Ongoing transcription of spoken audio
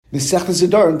Mesechus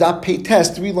Nedarim, Daf Pei Tes,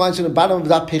 3 lines on the bottom of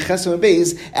Daf Pei Chesed and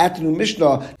Beis, at the new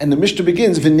Mishnah, and the Mishnah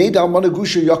begins, V'nei Almana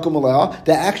Gusha Yakum Aleha.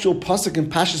 The actual pasuk in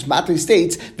Pashas Matei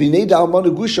states, V'nei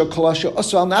Almana Gusha Kalasha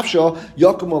Asu Al Nafsha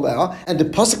Yakum Aleha, and the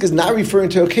pasuk is not referring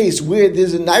to a case where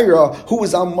there's a Naira who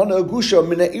was Almana Gusha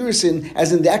Mina Irisin,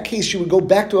 as in that case she would go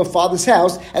back to her father's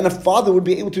house, and her father would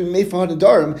be able to be made for her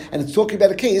Nedarim, and it's talking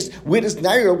about a case where this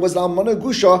Naira was Almana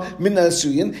Gusha Mina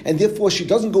Asuyin, and therefore she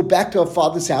doesn't go back to her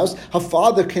father's house. Her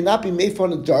father cannot be made for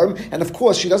an Nedarim, and of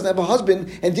course she doesn't have a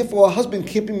husband, and therefore her husband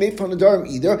can't be made for an Nedarim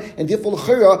either, and therefore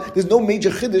l'chayra, there's no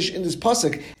major chiddush in this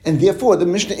pasuk, and therefore the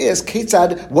Mishnah asks,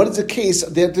 Ketzad, what is the case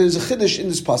that there's a chiddush in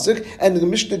this pasuk? And the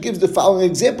Mishnah gives the following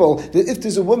example, that if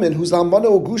there's a woman who's almana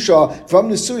or gusha from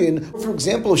Nisuyin, for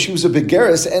example, if she was a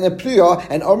begeris and a priya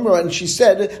and amra, and she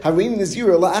said, Hareini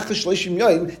Nazira la'achash shleshim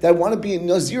yoyim, that I want to be a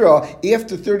Nazira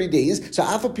after 30 days, so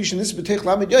after pishin this b'teich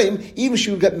lamed yoyim, even if she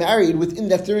would get married within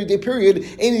that 30-day period,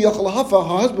 her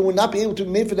husband would not be able to be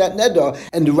made for that neder.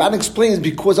 And the Ran explains,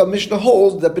 because our Mishnah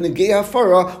holds that b'negei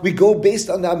hafara, we go based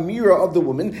on the amira of the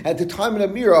woman. At the time of the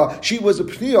amira, she was a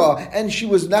priya and she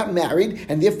was not married,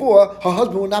 and therefore her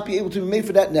husband would not be able to be made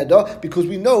for that neder, because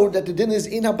we know that the din is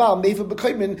in habal made for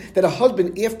b'kaimin, that a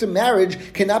husband after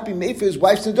marriage cannot be made for his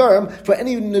wife's nedarim for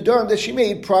any nedarim that she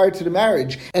made prior to the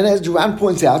marriage. And as Duran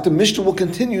points out, the Mishnah will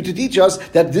continue to teach us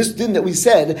that this din that we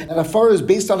said, that hafara is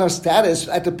based on her status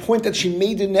at the point that she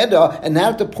made the neder, and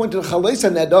not at the point of the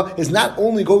chaleisa neder, is not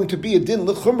only going to be a din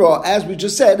l'chumra, as we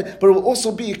just said, but it will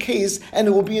also be a case, and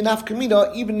it will be an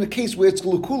afkamina, even in the case where it's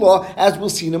l'kula, as we'll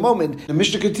see in a moment. The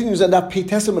Mishnah continues on that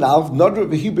Peitesim and Alv, Nadra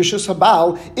v'hi b'shus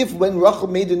habal, if when Rachel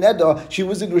made the neder, she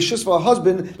was in rishus for her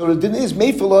husband, so the din is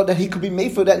made for her that he could be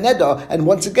made for that neder. And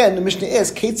once again, the Mishnah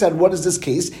asks, Kate said, what is this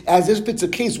case? As if it's a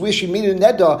case where she made a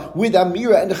neder with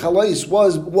Amira and the chalais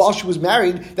was while she was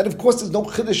married, then of course there's no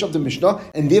chiddush of the Mishnah,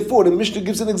 and therefore the Mishnah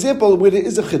gives an example where there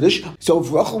is a chiddush. So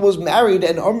if Rachel was married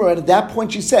and Amra, at that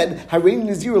point she said, Hareini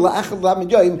Nazir la'achad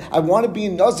lamed yoyim, I want to be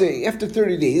in Nazir after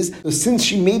 30 days. So since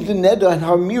she made the neder and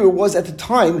her Amira was at the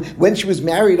time when she was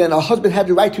married and her husband had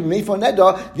the right to be made for a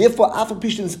neder, therefore after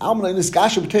pishin almana in this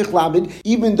gasha b'teich lamed,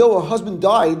 even though her husband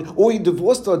died or he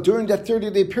divorced her during that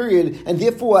 30-day period, and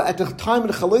therefore at the time of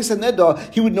the chaloisa neder,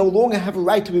 he would no longer have a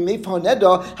right to be made for a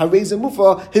neder, hareza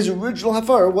mufa, his original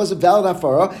hafara was a valid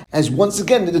hafara, as once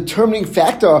again the determining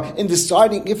factor in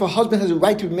deciding if a husband has a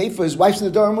right to be made for his wife's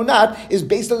nedarim or not is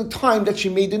based on the time that she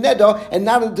made the neder and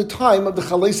not at the time of the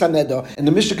chaleisa neder. And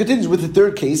the Mishnah continues with the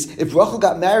third case. If Rachel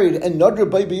got married and nadra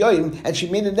by b'yoyim and she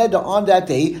made a neder on that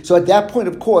day, so at that point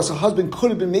of course her husband could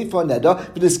have been made for a neder,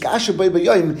 but this gasha by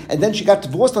b'yoyim, and then she got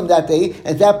divorced on that day,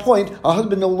 at that point her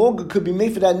husband no longer could be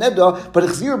made for that neder, but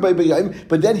chzir by b'yoyim,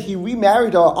 but then he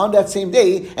remarried her on that same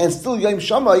day, and still yom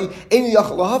shamai ein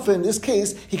yachal lahafa, in this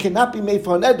case he cannot be made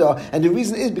for a neder. And the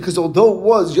reason is because although it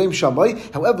was yom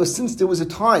shamai, however, since there was a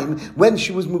time when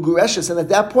she was mugureshes, and at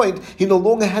that point he no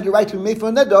longer had the right to be made for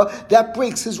a neder, that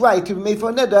breaks his right to be made for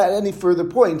a neder at any further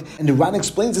point. And the Ran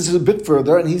explains this a bit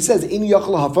further, and he says, ein yachal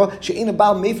lahafa she'ein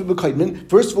abal made for b'kaidmin.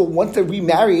 First of all, once they're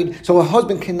remarried, so her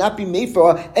husband cannot be made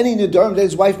for any nedarim that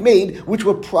his wife made, which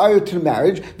were prior to the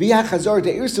marriage.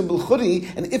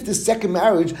 And if the second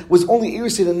marriage was only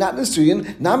irisin and not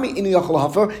nisuyin, nami ein yachal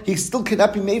lahafa, he still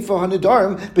cannot be made for her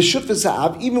nedarim, b'shutfas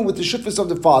ha'av, even with the shutfas of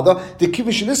the father. The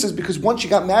kivushin is because once she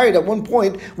got married at one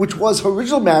point, which was her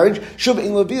original marriage, shuv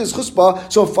in levias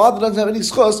chuspa, so her father doesn't have any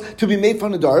schus to be made for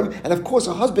nedarim, and of course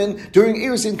her husband during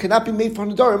irisin cannot be made for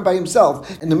nedarim by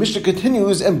himself. And the Mishnah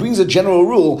continues and brings a general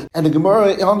rule, and the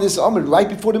Gemara on this Amud right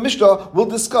before the Mishnah will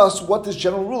discuss what this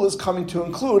general rule is coming to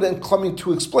include and coming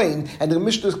to explain. And the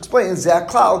Mishnah explains that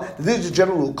this is a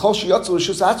general rule, kol sheyatzu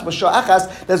rishus atzma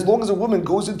sha'achas, that as long as a woman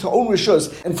goes into own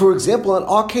rishus, and for example in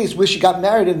our case where she got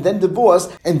married and then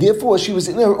divorced, and therefore she was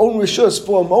in her own rishus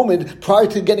for a moment prior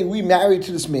to getting remarried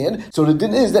to this man, so the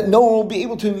din is that no one will be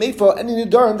able to make for any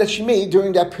nedarim that she made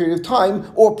during that period of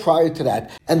time or prior to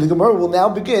that. And the Gemara will now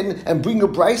begin and bring a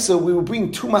brisa. We will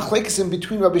bring two machlekes in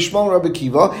between Rabbi Shmuel and Rabbi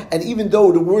Akiva, and even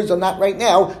though the words are not right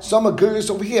now, some are gurious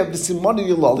over here, the simon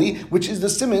yalali, which is the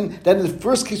simon that in the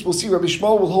first case we'll see Rabbi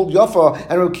Shmuel will hold yafa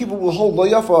and Rabbi Akiva will hold lo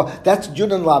yafa. That's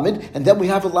yud and lamed, and then we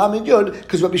have a lamed yud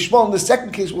because Rabbi Shmuel in the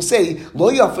second case will say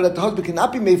lo yafa, that the husband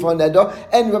cannot be made for a neder,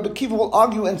 and Rabbi Akiva will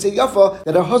argue and say yafa,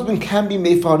 that her husband can be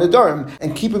made for a nedarim.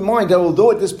 And keep in mind that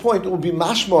although at this point it will be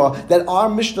mashma that our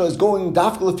Mishnah is going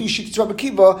dafka lefi shittas Rabbi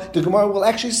Akiva, the Gemara will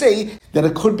actually say that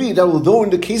it could be that although in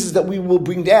the cases that we will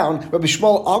bring down, Rabbi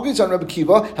Shmuel argues on Rabbi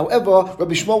Akiva, however,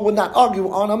 Rabbi Shmuel will not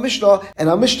argue on our Mishnah, and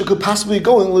our Mishnah could possibly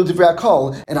go in L'divrei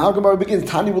Hakol. And our Gemara begins,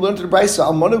 Tani will learn to the Brisa,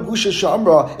 Almana Gusha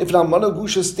Sha'amra, if an Almana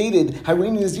Gusha stated,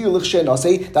 Hareini Nazir l'chshen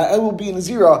aseh, that I will be in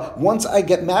Nazira neder once I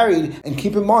get married. And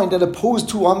keep in mind that opposed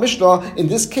to our Mishnah, in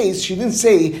this case, she didn't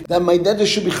say that my neder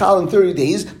should be chal in 30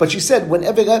 days, but she said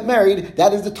whenever I get married,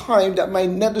 that is the time that my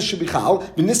neder should be chal,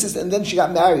 and then she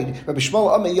got married. Rabbi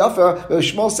Shmuel Amei Yafer, Rabbi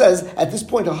Shmuel says, at this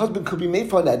point her husband could be made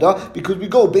for a neder, because we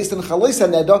go based on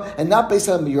chaloisa neder, and not based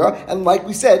on Amira, and like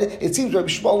we said, it seems Rabbi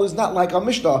Shmuel is not like our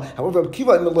Mishnah. However, Rabbi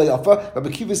Kiva Amei Yafer, Rabbi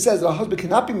Kiva says that a husband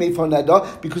cannot be made for a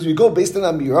neder, because we go based on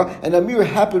Amira, and Amira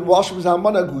happened while she was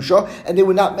Almana Gusha, and they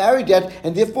were not married yet,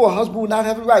 and therefore a husband would not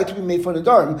have a right to be made for a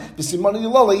nedarim. The Simon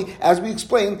Yilali, as we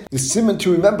explained, the simon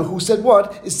to remember who said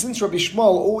what is since Rabbi Shmuel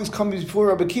always comes before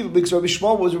Rabbi Kiva, because Rabbi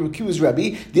Shmuel was Rabbi Kiva's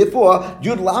Rebbe. Therefore,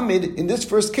 Yud Lamed in this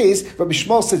first case, Rabbi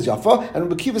Shmuel says Yafa, and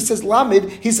Rabbi Kiva says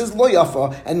Lamed, he says Lo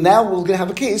Yafa. And now we're going to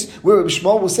have a case where Rabbi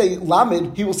Shmuel will say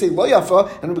Lamed, he will say Lo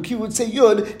Yafa, and Rabbi Kiva would say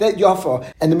Yud, that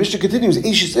Yafa. And the Mishnah continues,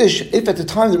 Ish Ish, if at the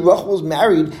time that Rachel was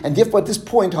married, and therefore at this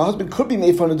point her husband could be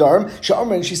made for nedarim,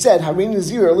 Sha'amar, and she said, Harin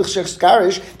Nazira, Lichshech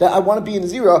Skarish, that I want to be in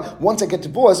Nazira once I get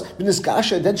divorced,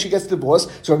 then she gets divorced.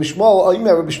 So Rabbi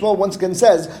Shmuel once again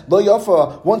says, Lo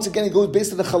Yafa, once again he goes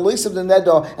based on the chalais of the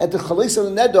neder, and the chalais of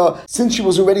the neder, since she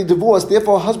was already divorced,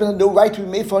 therefore her husband had no right to be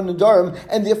made for a nedarim,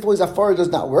 and therefore his afara does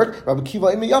not work. Rabbi Kiva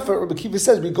Imei Yafa, Rabbi Kiva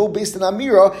says, we go based on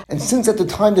Amira, and since at the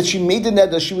time that she made the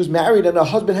neder, she was married, and her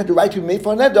husband had the right to be made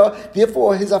for a neder,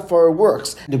 therefore his afara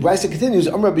works. And the Brisa continues,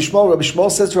 Rabbi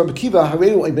Shmuel says to Rabbi Kiva,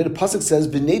 Hareu, the pasuk says,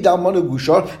 V'nei Almana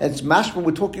Gusha, and it's mashma,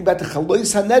 we're talking about the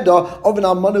chalais haneder of an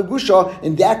Almana Gusha.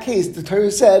 In that case, the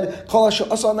Torah said,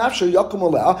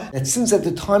 that since at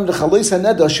the time the chalais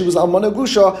haneder she was Almana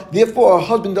Gusha, therefore her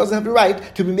husband doesn't have the right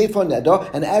to be made for a neder.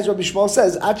 And as Rabbi Shmuel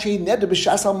says,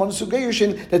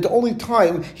 that the only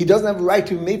time he doesn't have the right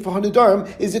to be made for her nedarim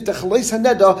is if the chalais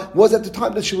haneder was at the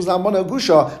time that she was Almana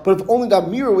Gusha. But if only the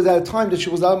Amira was at a time that she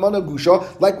was Almana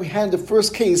Gusha, like we had in the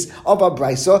first case of our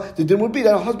Brisa, the din would be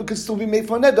that her husband could still be made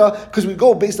for a neder, because we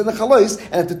go based on the chalais,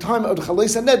 and at the time of the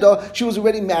chalais haneder she was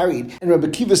already married. And Rabbi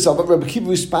Kiva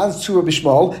responds to Rabbi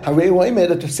Shmuel,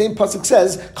 that the same pasuk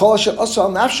says,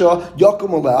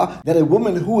 that a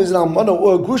woman who is an almana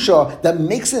or a grusha that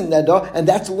makes a neder, and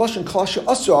that's a lashon kalasha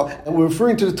asra, and we're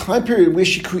referring to the time period where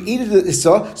she created the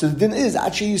issa. So the din is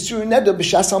actually yisur neder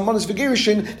b'shas almanas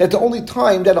v'gerishin, that the only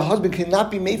time that a husband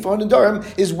cannot be made for a nedarim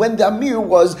is when the amir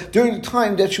was during the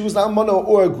time that she was an almana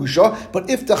or a grusha. But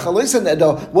if the chalais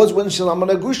neder was when she was an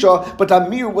almana grusha, but the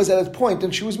amir was at a point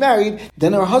and she was married,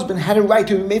 then her husband had a right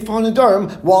to be made for a nedarim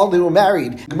while they were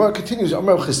married. Gemara continues,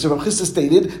 Rabbi Chisda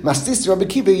stated, Mastis Rabbi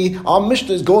Kiva, our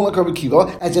Mishnah is going like Rabbi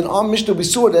Kiva, as in our Mishnah we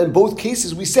saw that in both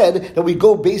cases we said that we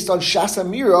go based on Shas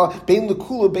Amira, Bein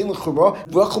L'Kula, Bein L'Chura.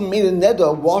 Rachel made a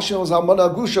neder while she was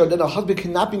Almana Gusha, then her husband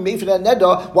cannot be made for that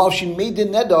neder. While she made the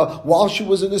neder while she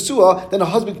was in the Nesua, then her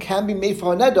husband can be made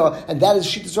for her neder, and that is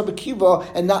Shittas Rabbi Kiva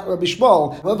and not Rabbi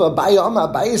Shmuel. However,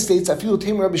 Abaya states, I feel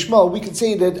Tamer Rabbi Shmuel, we can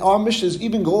say that our Mishnah is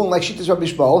even going like Shittas Rabbi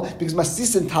Shmuel, because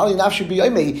Mastis and Tali Nafshi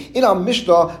B'Yomei, in our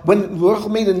Mishnah, when Rachel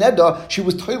made a neder, she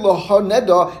was toila her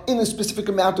neder in a specific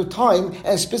amount of time and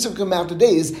a specific amount of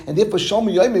days, and therefore Shalom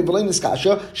Yomi V'lei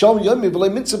Niskasha, Shalom Yomi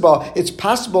V'lei Mitzvah. It's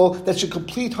possible that she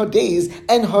complete her days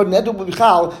and her neder will be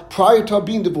chal prior to her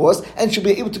being divorced, and she'll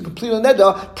be able to complete her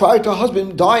neder prior to her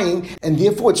husband dying, and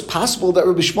therefore it's possible that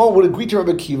Rabbi Shmuel would agree to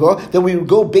Rabbi Kiva that we would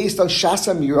go based on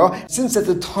Shas Amira, since at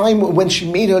the time when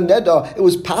she made her neder, it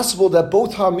was possible that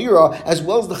both her Amira as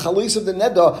well as the chalais of the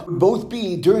neder would both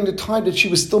be during the time that she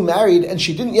was still married and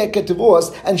she didn't yet get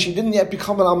divorced and she didn't yet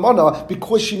become an almana,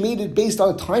 because she made it based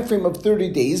on a time frame of 30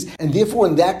 days, and therefore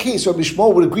in that case Rabbi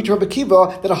Shmuel would agree to Rabbi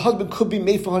Kiva that a husband could be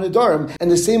made for her nedarim.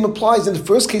 And the same applies in the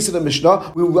first case of the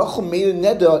Mishnah, where Rachel made a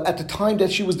neder at the time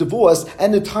that she was divorced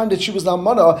and the time that she was an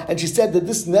almana, and she said that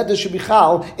this neder should be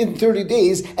chal in 30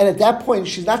 days, and at that point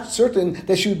she's not certain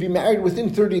that she would be married within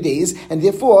 30 days, and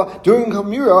therefore during her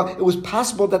mira it was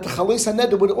possible that the chalais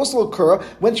haneder would also occur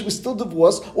when she was still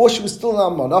divorced or she was still an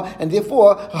almana, and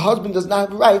therefore her husband does not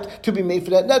have a right to be made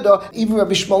for that neder. Even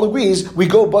Rabbi Shmuel agrees, we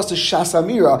go bust a Shas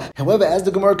Amira. However, as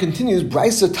the Gemara continues,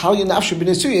 Brisa Talia Nafshe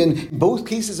B'Nesuyin, in both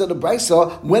cases of the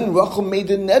Brisa, when Rachel made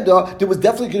the neder, there was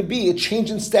definitely going to be a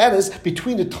change in status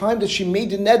between the time that she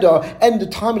made the neder and the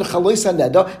time of the chalais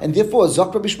neder, and therefore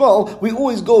Zok Rabbi Shmuel, we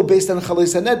always go based on the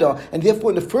chalais neder, and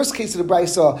therefore in the first case of the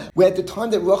Brisa, where at the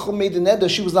time that Rachel made the neder,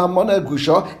 she was Almana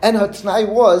Gusha, and her Tanai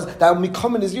was that when we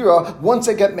come in Nazira, once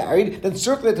I get married, then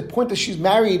certainly at the point that she's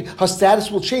married, her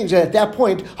status will change, and at that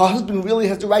point, her husband really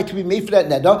has the right to be made for that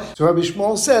neder. So Rabbi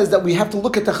Shmuel says that we have to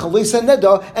look at the chalais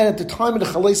neder, and at the time of the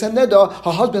chalais neder,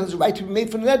 her husband has the right to be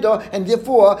made for the neder, and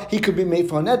therefore he could be made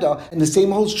for a neder. And the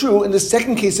same holds true in the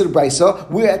second case of the Brisa,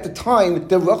 where at the time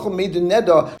that Rachel made the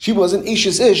neder, she was an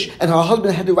Ishes Ish, and her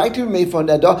husband had the right to be made for a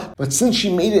neder, but since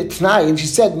she made it Tanai, and she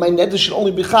said said my neder should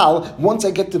only be chal once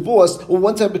I get divorced or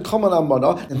once I become an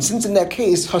almana. And since in that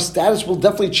case her status will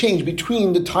definitely change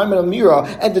between the time of Amira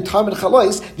and the time of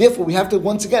Chalais, therefore we have to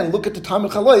once again look at the time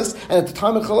of Chalais, and at the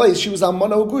time of Chalais she was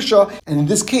almana or gusha, and in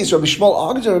this case Rabbi Shmuel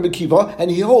argues on Rabbi Kiva,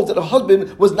 and he holds that a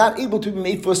husband was not able to be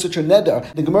made for such a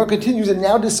neder. The Gemara continues and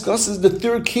now discusses the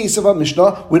third case of our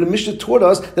Mishnah, where the Mishnah taught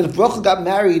us that if Rachel got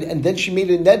married and then she made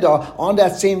a neder on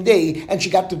that same day, and she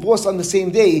got divorced on the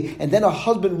same day, and then her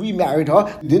husband remarried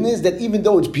her, then is that even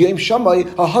though it's B'yom Shammai,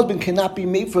 her husband cannot be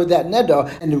made for that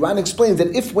neder. And the Ran explains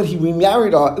that if when he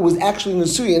remarried her, it was actually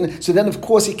Nesuyin, so then of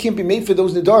course he can't be made for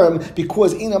those nedarim,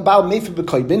 because in about made for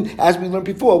B'kaibin, as we learned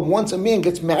before, once a man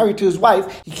gets married to his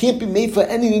wife, he can't be made for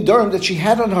any nedarim that she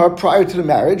had on her prior to the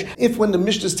marriage. If when the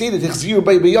Mishnah stated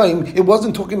it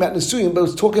wasn't talking about Nesuyin, but it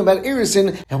was talking about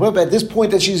Erisin. However, at this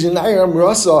point that she's in Ayar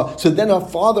Marasa, so then her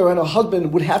father and her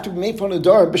husband would have to be made for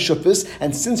nedarim b'shufis,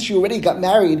 and since she already got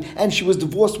married and she was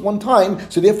divorced one time,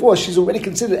 so therefore she's already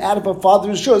considered out of her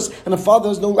father's shus, and her father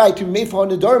has no right to be made for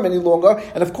her nedarim any longer,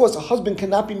 and of course a husband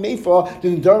cannot be made for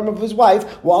the nedarim of his wife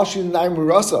while she's in Ayar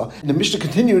Marasa. And the Mishnah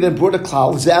continued and brought a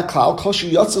klal, zeh klal, kol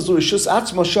sheyatzas u'rishus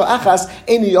atzma sha'achas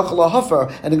eini yachal hafer.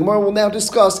 And the Gemara will now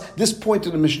discuss this point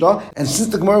in the Mishnah, and since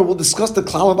the Gemara will discuss the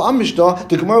klal of our Mishnah,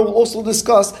 the Gemara will also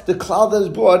discuss the klal that is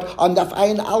brought on Daf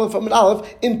Ayin Aleph Amid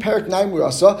Aleph in Perik Naim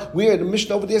Rasa, where the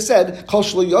Mishnah over there said, Kol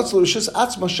shelo yatzlo rishus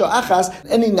atzma sha'achas,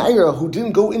 any naira who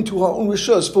didn't go into her own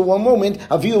rishus for one moment,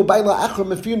 aviu baila achra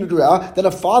mefir nedura, then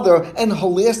a father and her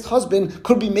last husband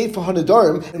could be made for her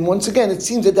nedarim. And once again, it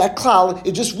seems that klal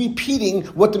is just repeating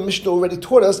what the Mishnah already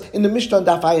taught us in the Mishnah on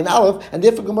Daf Ayin Aleph, and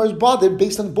therefore Gemara is bothered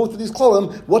based on both of these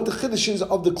klalim what the chiddush is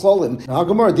of the klalim. Now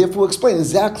Gemara therefore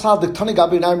explains that klal the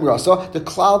Tanigab Naim Rasa, the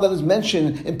klal that is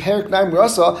mentioned in Perik Naim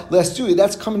Rasa last year,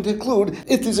 that's coming to include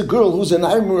if there's a girl who's an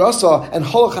Naim Rasa and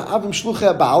halacha avim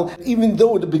shluchei abal, even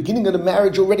though the beginning of the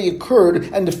marriage already occurred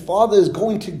and the father is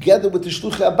going together with the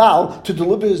shluchei abal to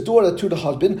deliver his daughter to the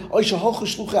husband, or the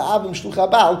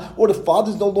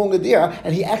father is no longer there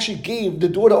and he actually gave the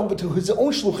daughter over to his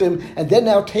own shluchim, and then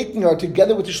now taking her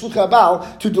together with the shluchei abal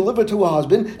to deliver to her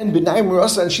husband, and b'naim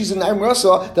rasa, and she's a naim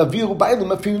rasa,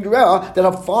 that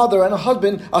her father and her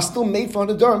husband are still made for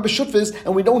her nedarim b'shufis,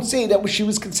 and we don't say that she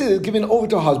was considered given over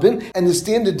to her husband, and the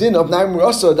standard din of naim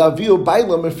rasa,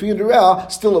 that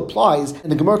still applies.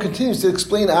 And the Gemara continues to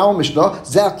explain our Mishnah,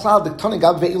 zeh klal the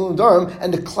tanigab ve'ilun darim,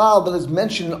 and the klal that is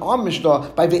mentioned in our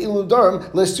Mishnah by ve'ilun darim,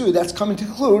 let's do it, that's coming to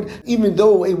conclude, even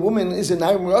though a woman is a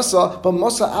naim rasa, but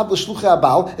masa ab l'shluchei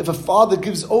abal, if a father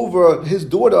gives over his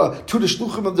daughter to the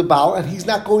shluchim of the baal, and he's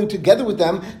not going together with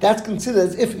them, that's considered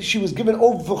as if she was given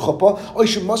over for chuppah, or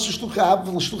she must shluchei ab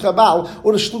l'shluchei baal,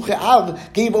 or the shluchei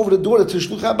av gave over the daughter to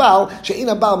shluchei baal, she'ein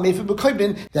abal mefer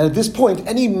b'koibin, that at this point,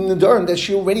 any nedarim that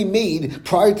she already made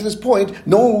prior to this point,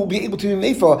 no one will be able to be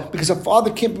made for, because her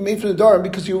father can't be made for nedarim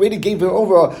because he already gave her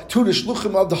over to the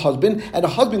shluchim of the husband, and the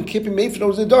husband can't be made for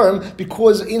those nedarim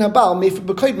because in habal made for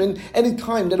b'koibin. Any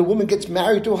time that a woman gets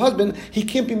married to a husband, he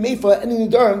can't be made for any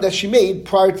nedarim that she made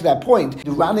prior to that point.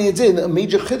 The Rana adds in a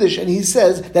major chiddush, and he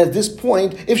says that at this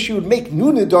point, if she would make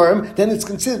new nedarim, then it's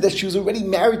considered that she was already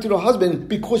married to the husband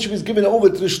because she was given over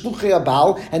to the shluchei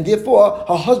abal, and therefore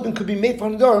her husband could be made for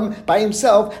nedarim by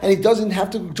himself, and he doesn't have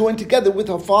to join together with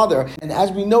her father. And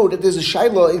as we know that there's a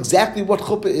shaila exactly what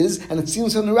chuppah is, and it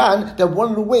seems in the Ran that one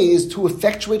of the ways to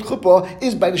effectuate chuppah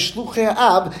is by the shluchei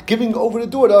ab giving over the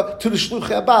daughter to the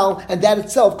shluchei abal, and that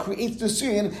itself creates the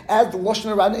Nisuyin, as the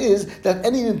Lashon Ran is that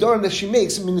any nedarim that she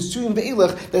makes, I mean Nisuyin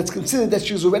ve'ilach, that's considered that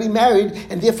she was already married,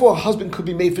 and therefore a husband could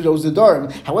be made for those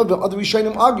nedarim. However, other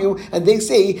Rishonim argue, and they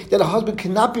say that a husband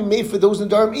cannot be made for those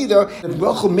nedarim either. If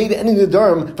Rachel made any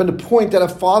nedarim from the point that a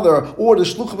father or the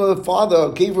shluchim of the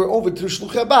father gave her over to the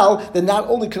shluchei abal, then not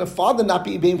only can a father not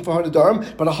be made for her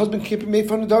nedarim, but a husband can't be made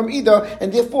for her nedarim either,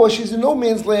 and therefore she's in no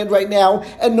man's land right now,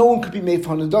 and no one could be made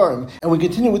for her nedarim. And we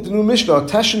continue with the new Mishnah,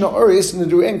 Tashina Oris and the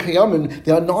Duren Kayamin.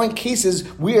 There are 9 cases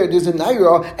where there's a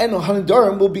naira and her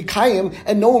nedarim will be kayim,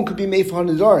 and no one could be made for her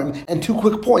nedarim. And 2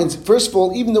 quick points. First of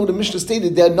all, even though the Mishnah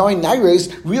stated there are 9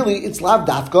 nairas, really it's lav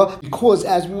dafka, because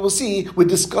as we will see, we're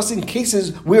discussing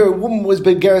cases where a woman was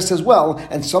begeris as well.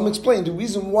 And some explain the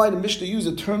reason why the Mishnah used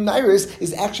the term nairis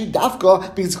is actually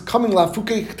dafka, because coming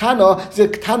lafuke ketana, the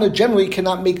ketana generally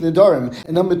cannot make nedarim.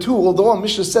 And number 2, although our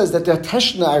Mishnah says that there are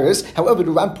tesh nairis, however,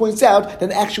 the Ran points out that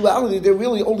in actuality there are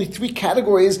really only 3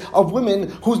 categories of women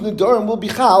whose nedarim will be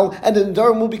chal, and the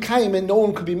nedarim will be kaim, and no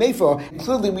one could be made for. And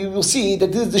clearly we will see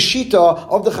that this is the shita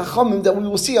of the chachamim that we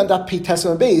will see on that Peites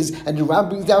and Beis. And the Ran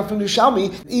brings down from the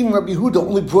Shalmi, even Rabbi Yehuda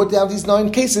only brought down these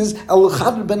 9 cases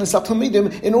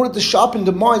in order to sharpen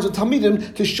the minds of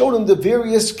Talmidim, to show them the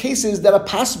various cases that are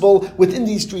possible within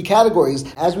these these three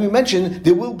categories. As we mentioned,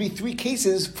 there will be three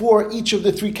cases for each of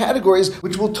the three categories,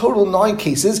 which will total 9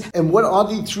 cases. And what are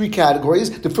the three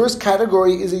categories? The first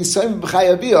category is a Yisayim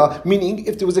B'chayaviyah, meaning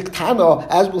if there was a Ktana,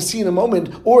 as we'll see in a moment,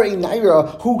 or a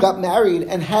Naira who got married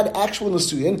and had actual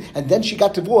Nisuyin, and then she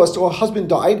got divorced or her husband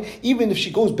died, even if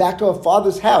she goes back to her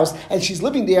father's house and she's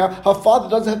living there, her father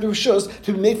doesn't have the rishus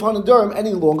to be made for Hanadurim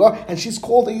any longer, and she's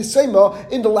called a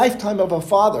Yisayma in the lifetime of her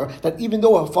father, that even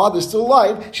though her father is still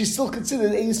alive, she's still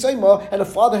considered a Yisayma, and her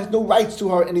father has no rights to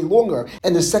her any longer.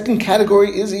 And the second category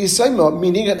is a Yisayma,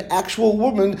 meaning an actual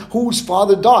woman whose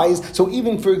father dies. So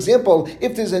even, for example,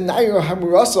 if there's a Naira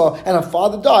Hamurasa and her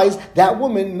father dies, that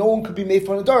woman, no one could be made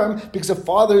for Hanadurim because her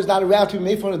father is not around to be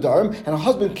made for Hanadurim, and her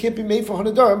husband can't be made for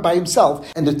Hanadurim by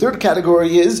himself. And the third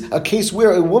category is a case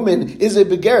where a woman is a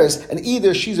begeris, and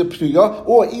either she's a ptuya,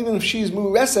 or even if she's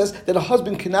mureses, that a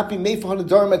husband cannot be made for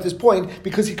Hanadurim at this point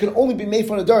because he can only be made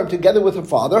for Hanadurim together with her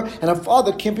father, and her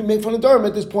father can't be made for Hanadurim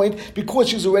at this point because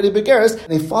she's already a begeris,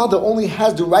 and a father only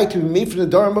has the right to be made for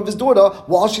Hanadurim of his daughter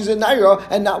while she's a naira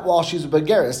and not while she's a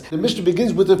begeris. The Mishnah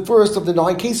begins with the first of the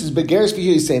 9 cases, begeris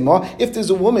v'yisema. If there's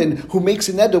a woman who makes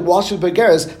a neder while she's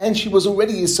begeris and she was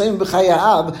already yisayim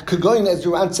b'chayav, kagoyin, as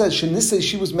Duran says,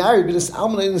 she was married with this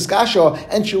almana in Niskasha,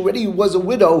 and she already was a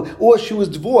widow or she was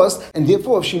divorced, and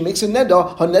therefore if she makes a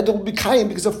neder, her neder will be kayim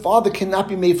because her father cannot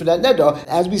be made for that neder.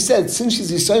 As we said, since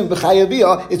she's yisayim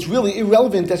b'chayaviyah, it's really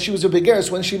irrelevant that she was a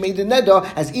begeris when she made the neder,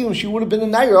 as even if she would have been a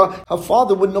naira, her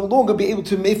father would no longer be able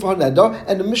to make for her neder.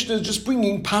 And the Mishnah is just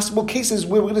bringing possible cases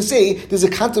where we're going to say there's a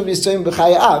kant of yisayim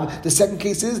b'chayav. The second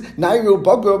case is naira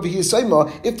bagra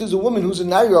v'yisayma. If there's a woman who's a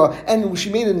naira and she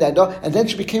made a neder and then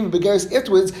she became a begeris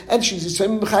afterwards and she's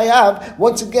yisayim b'chayav,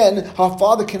 once again her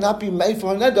father cannot be made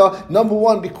for her neder. Number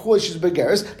one, because she's a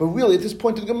begeris, but really at this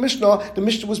point in the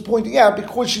Mishnah was pointing out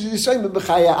because she's yisayim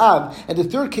b'chayav. And the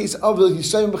third case of the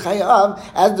yisayim b'chayav,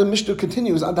 as the Mishnah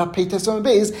continues on that Peites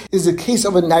Beis, is a case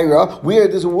of a naira where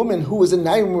there's a woman who was a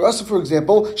naira murasa, for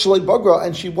example, shalei bagra,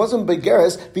 and she wasn't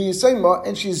begeris v'yisayma,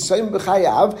 and she's yisayim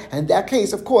b'chayav. And in that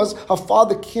case, of course, her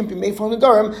father can't be made for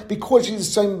Hanadurim because she's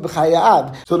yisayim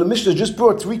b'chayav. So the Mishnah just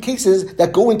brought 3 cases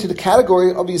that go into the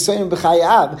category of yisayim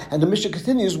b'chayav, and the Mishnah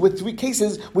continues with 3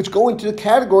 cases which go into the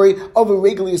category of a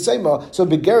regular yisayma. So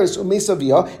begeris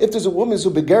u'meisavia, if there's a woman who's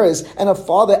begeris and her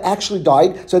father actually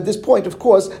died, so at this point, of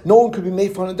course, no one could be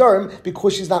made for Hanadurim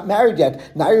because she's not married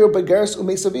yet. Naira begeris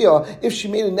u'meisavia, if she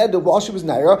made a neder while she was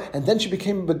naira and then she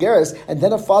became a begeris and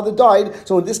then her father died,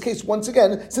 so in this case, once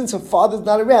again, since her father's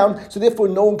not around, so therefore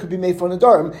no one could be made for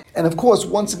Hanadurim. And of course,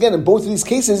 once again, in both of these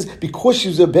cases, because she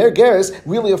was a begeris,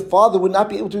 really her father would not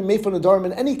be able to be made for Hanadurim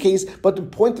in any case, but the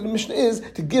point of the Mishnah is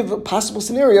to give possible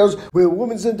scenarios where a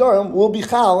woman's Hanadurim will be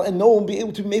chal and no one will be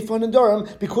able to be made for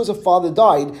Hanadurim because her father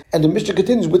died. And the Mishnah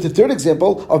continues with the third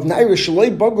example of naira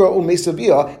shalei bagra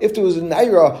u'meisavia. If there was a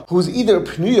naira who was either a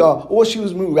pnuya or she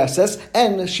was mureses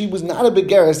and she was not a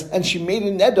begeris and she made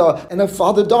a neder and her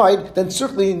father died, then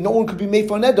certainly no one could be made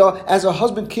for a neder, as her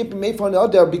husband can't be made for a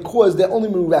neder because they're only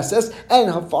mureses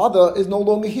and her father is no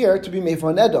longer here to be made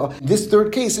for a neder. This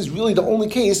third case is really the only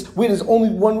case where there's only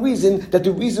one reason, that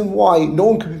the reason why no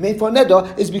one could be made for a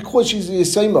neder is because she's a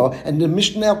yisayma. And the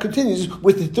Mishnah now continues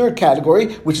with the third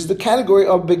category, which is the category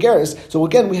of begeris. So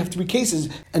again, we have 3 cases,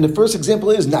 and the first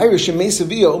example is naira shemei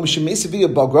seviyah shemei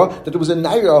seviyah bagra, that there was a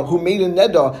naira who made a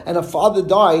neder and her father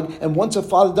died, and once her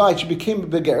father died, she became a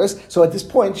begeris. So at this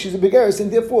point, she's a begeris,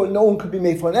 and therefore no one could be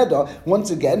made for a neder.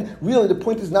 Once again, really the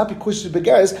point is not because she's a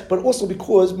begeris, but also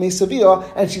because mei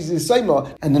seviyah and she's a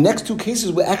yisayma. And the next 2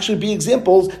 cases will actually be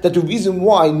examples that the reason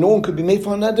why no one could be made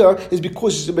for a neder is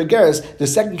because she's a begeris. The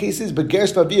second case is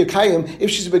begeris v'aviyah kayim, if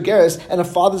she's a begeris and her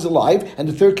father's alive. And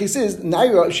the third case is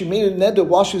naira, if she made a neder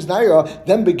while she was naira,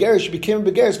 then begeris, she became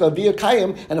a begeris v'aviyah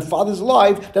kayim, and her father's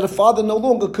alive, that her father no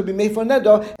longer could be made for a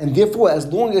neder, and therefore as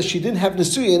long as she didn't have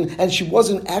nisuyin and she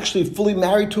wasn't actually fully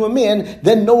married to a man,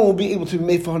 then no one will be able to be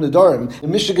made for Hanadurim. The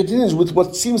Mishnah continues with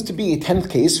what seems to be a 10th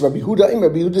case. Rabbi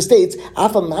Yehuda states,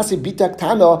 Afa masi bitak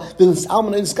tana v'lis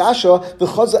almana iskasha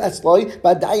v'chaza etzloi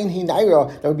b'adayin hi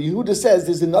naira. Rabbi Yehuda says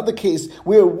there's another case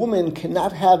where a woman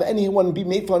cannot have anyone be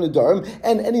made for Hanadurim,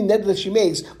 and any neder that she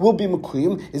makes will be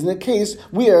mekuyim. Is in a case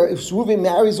where if Reuven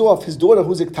marries off his daughter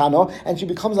who's a ktana and she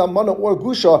becomes almana or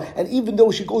grusha, and even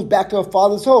though she goes back to her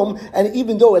father's home, and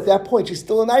even though at that point she's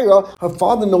still an naira, her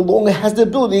father no longer has the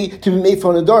ability to be made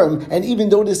for Hanadurim. And even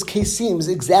though this case seems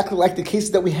exactly like the case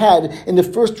that we had in the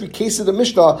first 3 cases of the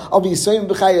Mishnah of Yisayim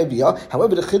b'chayaviyah,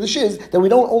 however, the chiddush is that we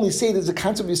don't only say there's a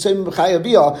concept of Yisayim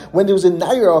b'chayaviyah when there was a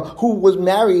naira who was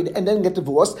married and then get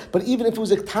divorced, but even if it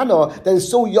was a ktana that is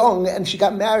so young and she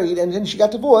got married and then she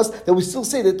got divorced, that we still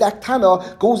say that that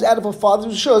ktana goes out of her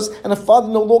father's rishus and her father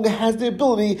father no longer has the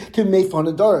ability to make for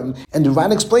Nadarim. And the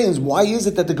Ran explains, why is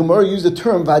it that the Gemara used the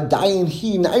term Vadayin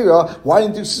Hi Naira? Why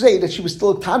didn't you say that she was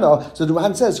still a Tana? So the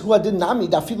Ran says, Hu Adin Nami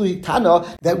Dafilu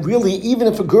Tana, that really, even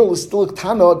if a girl is still a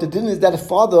Tana, the din is that a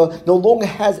father no longer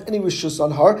has any rishus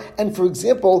on her, and for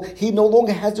example, he no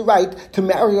longer has the right to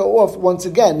marry her off once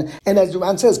again. And as the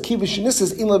Ran says,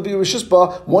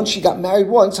 once she got married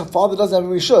once, her father doesn't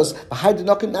have a rishus.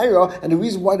 And the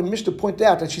reason why the Mishnah pointed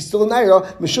out that she's still a Naira,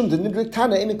 Mishum the Nidrik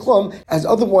Tana in a Klum, as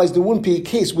otherwise there wouldn't be a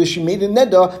case where she made a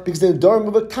Neda, because the Nedarim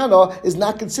of a Tana is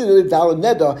not considered a valid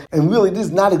Neda. And really, this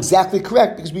is not exactly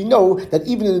correct, because we know that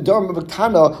even in the Nedarim of a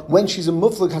Tana, when she's a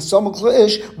Muflik Hasamuk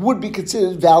La'ish, would be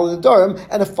considered valid Nedarim,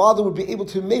 and a father would be able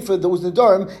to make for those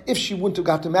Nedarim if she wouldn't have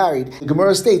got married. The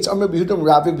Gemara states, Amr Yehuda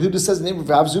Rav Yehuda says the name of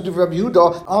Rav Zuda Rav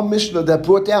Yehuda, our Mishnah that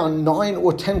brought down 9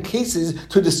 or 10 cases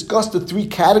to discuss the 3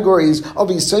 categories of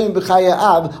Yisayim B'chaya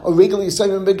Av, or regular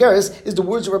Yisayim B'geris, is the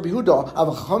words of Rabbi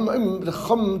Yehuda. The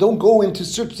Chum don't go into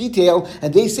such detail,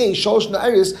 and they say Shalosh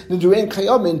Na'iris Nidurein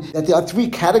Kayamin, that there are 3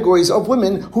 categories of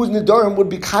women whose Nidarim would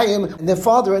be Kayim, and their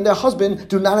father and their husband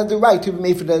do not have the right to be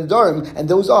made for the Nidarim, and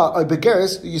those are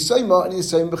B'geris, Yisayim, and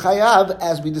Yisayim B'chaya Av,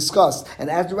 as we discussed. And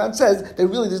as the Ran says, that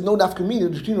really there's no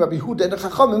nafkamina between Rabbi Yehuda and the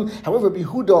Chachamim. However, Rabbi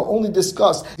Yehuda only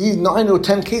discussed these 9 or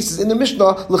 10 cases in the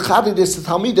Mishnah l'chadidis to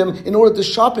Talmidim in order to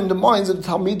sharpen the minds of the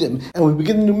Talmidim. And we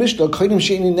begin the new Mishnah.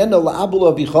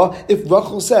 If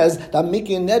Rachel says that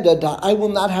making a neda that I will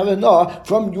not have a na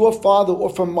from your father or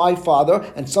from my father,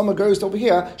 and some girls over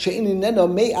here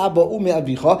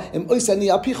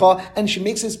and she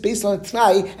makes this based on a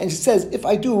t'nai, and she says, if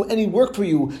I do any work for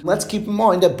you, let's keep in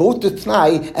mind that both the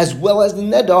t'nai as well as the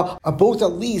neda are both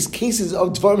at least cases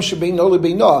of dvarim shebeino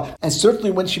lebeina. And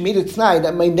certainly when she made a t'nai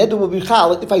that my neda will be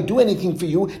chal, if I do anything for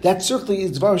you, that certainly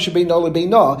is dvarim shebeino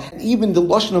lebeina. And even the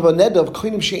lashon of a neda of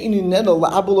koinim she'ini neda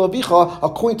la'abul avicha,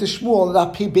 according to Shmuel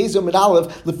that pei bezer mit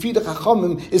aleph lefi the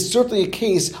chachamim, is certainly a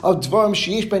case of dvarim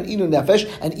sheyesh ben inu nefesh.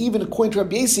 And even according to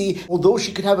Rabbi Yasi, although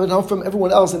she could have it out from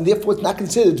everyone else, and therefore it's not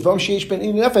considered dvarim sheyesh ben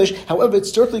inu nefesh, however,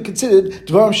 it's certainly considered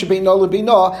dvarim shebeino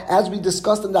lebeina, as we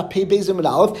discussed in that pei bezer mit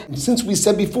aleph. And since we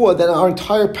said before that our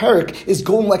entire parak is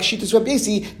going like Shittas Rabbi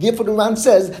Yasi, therefore the Ran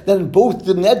says that in both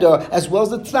the neder as well as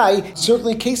the t'nai,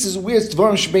 certainly cases where it's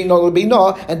dvarim shebeino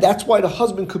lebeina, and that's why the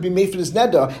husband could be made for this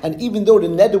neder. And even though the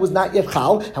neder was not yet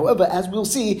chal, however, as we'll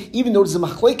see, even though there's a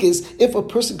machlekes, if a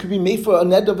person could be made for a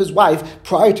neder of his wife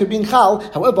prior to being chal,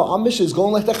 however, our Mishnah is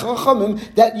going like the chachamim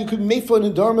that you could be made for a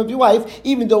neder of your wife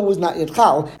even though it was not yet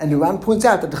chal. And the Ran points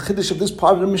out that the chiddush of this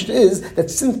part of the Mishnah is that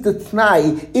since the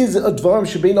t'nai is a dvarim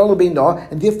shebeino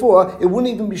lebeina, and therefore it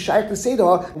wouldn't even be shaykh to say to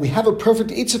her, we have a perfect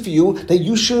eitzah for you that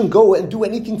you shouldn't go and do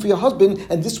anything for your husband,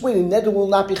 and this way the neder will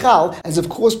not be chal. As of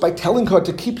course by telling her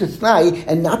to keep the t'nai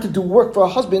and not to do work for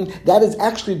her husband, that is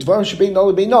actually dvarim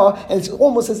shebeino lebeina, and it's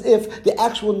almost as if the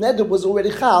actual neder was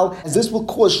already chal, as this will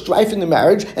cause strife in the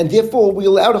marriage, and therefore we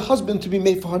allow the husband to be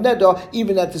made for her neder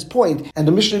even at this point. And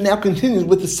the Mishnah now continues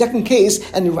with the second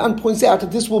case, and the Ran points out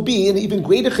that this will be an even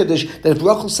greater chiddush, that if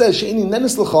Rachel says she'eni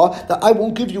nenes lecha, that I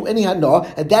won't give you any hana,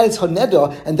 and that is her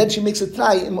neder, and then she makes a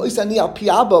t'nai in moisani al pi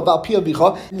abba val pi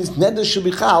avicha, and this neder should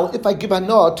be chal if I give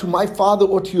hana to my father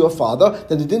or to your father.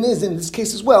 Then the din is in this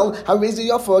case as well, harezi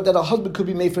yafa, that a husband could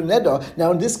be made for neder.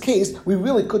 Now in this case, we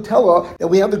really could tell her that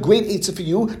we have a great eitzah for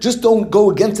you. Just don't go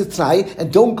against the t'nai,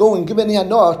 and don't go and give any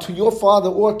hana to your father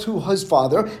or to his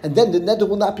father, and then the neder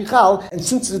will not be chal. And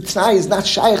since the t'nai is not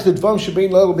shaykh to dvarim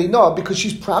shebeino lebeina, because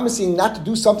she's promising not to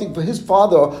do something for his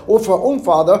father or for her own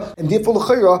father, and therefore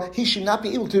l'chayra he should not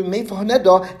be able to be made for her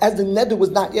neder, as the neder was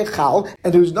not yet chal,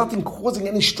 and there is nothing causing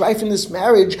any strife in this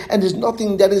marriage, and there's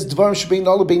nothing that is dvarim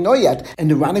shebeino lebeina yet. And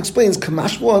the Ran explains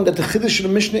Kamash one that the chiddush of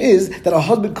the Mishnah is that a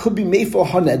husband could be made for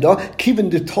her neder, given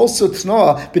the tolsa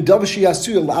t'na b'davar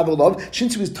she'asur l'avolav,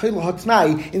 since he was toilah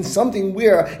hatnai in something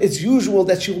where it's usual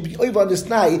that she will be over on this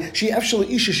t'nai, she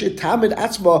actually isha she'tamid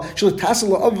atzma she'll tassel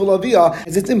la'av,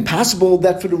 as it's impossible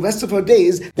that for the rest of her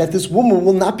days that this woman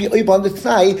will not be over on the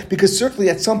t'nai, because certainly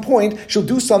at some point she'll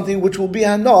do something which will be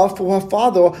enough for her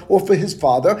father or for his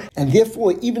father, and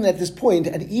therefore even at this point,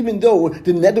 and even though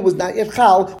the neder was not yet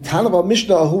chal, Tanav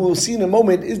Mishnah, who we'll see in a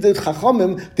moment, is that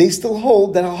Chachamim, they still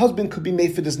hold that her husband could be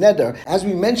made for this neder. As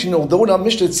we mentioned, although in our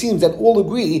Mishnah it seems that all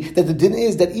agree that the din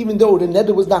is that even though the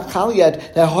neder was not chal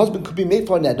yet, that her husband could be made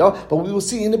for a neder, but we will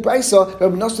see in the Brisa,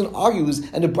 Rabbi Nosson argues,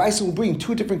 and the Brisa will bring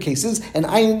 2 different cases, and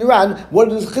I in the Ran,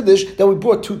 what is the chiddush that we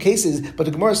brought 2 cases, but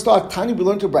the Gemara starts, Tani, we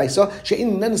learned to Brisa,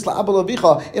 she'in nenes la'abal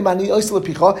avicha, imani oisel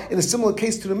apicha, in a similar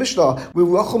case to the Mishnah, where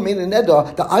Rachel made a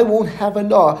neder that I won't have a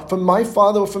na from my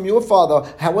father or from your father.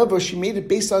 However, she made it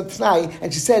based on t'nai,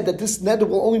 and she said that this neder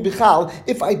will only be chal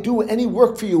if I do any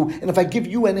work for you, and if I give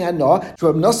you any hana.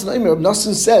 So Rab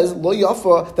Nosson says, Lo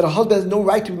Yafa, that a husband has no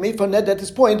right to be made for a neder at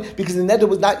this point because the neder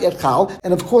was not yet chal.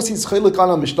 And of course, he's chaylik on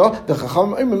a Mishnah. The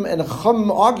Chacham and the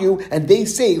Chacham argue, and they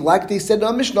say, like they said in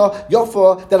a Mishnah,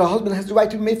 Yafa, that a husband has the right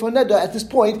to be made for a neder at this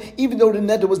point, even though the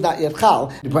neder was not yet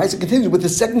chal. The Brisa continues with the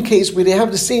second case where they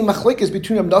have the same machlekes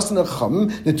between Rab Nosson and Chacham.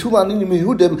 The Tulanin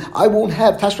Mehudim, I won't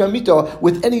have Tashmish Mita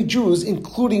with any Jews,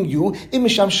 including you.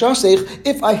 Imisham Shasech,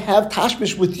 if I have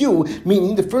Tashmish with you,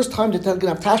 meaning the first time that they're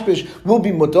going to have Tashmish will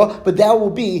be Mutta, but that will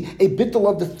be a bittul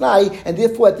of the thigh, and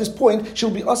therefore at this point she'll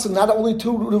be usher not only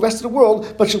to the rest of the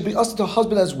world, but she'll be usher to her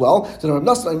husband as well. So Rab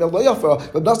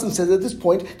Nosson says at this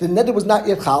point the neder was not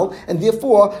yet chal, and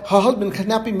therefore her husband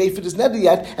cannot be made for this neder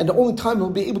yet, and the only time he'll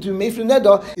be able to be made for the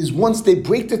neder is once they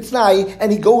break the thigh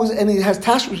and he goes and he has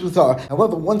Tashmish with her.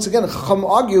 However, once again, the Chacham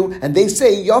argue, and they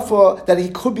say Yafa that he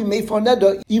could be made for a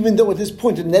neder, even though at this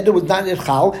point the neder was not yet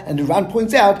chal. And the Ran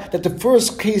points out that the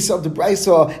first case of the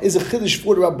Brisa is a chiddush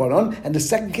for the Rabbanon, and the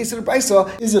second case of the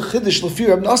Brisa is a chiddush l'fi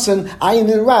Rab Nosson,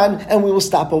 ayin in Ran, and we will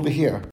stop over here.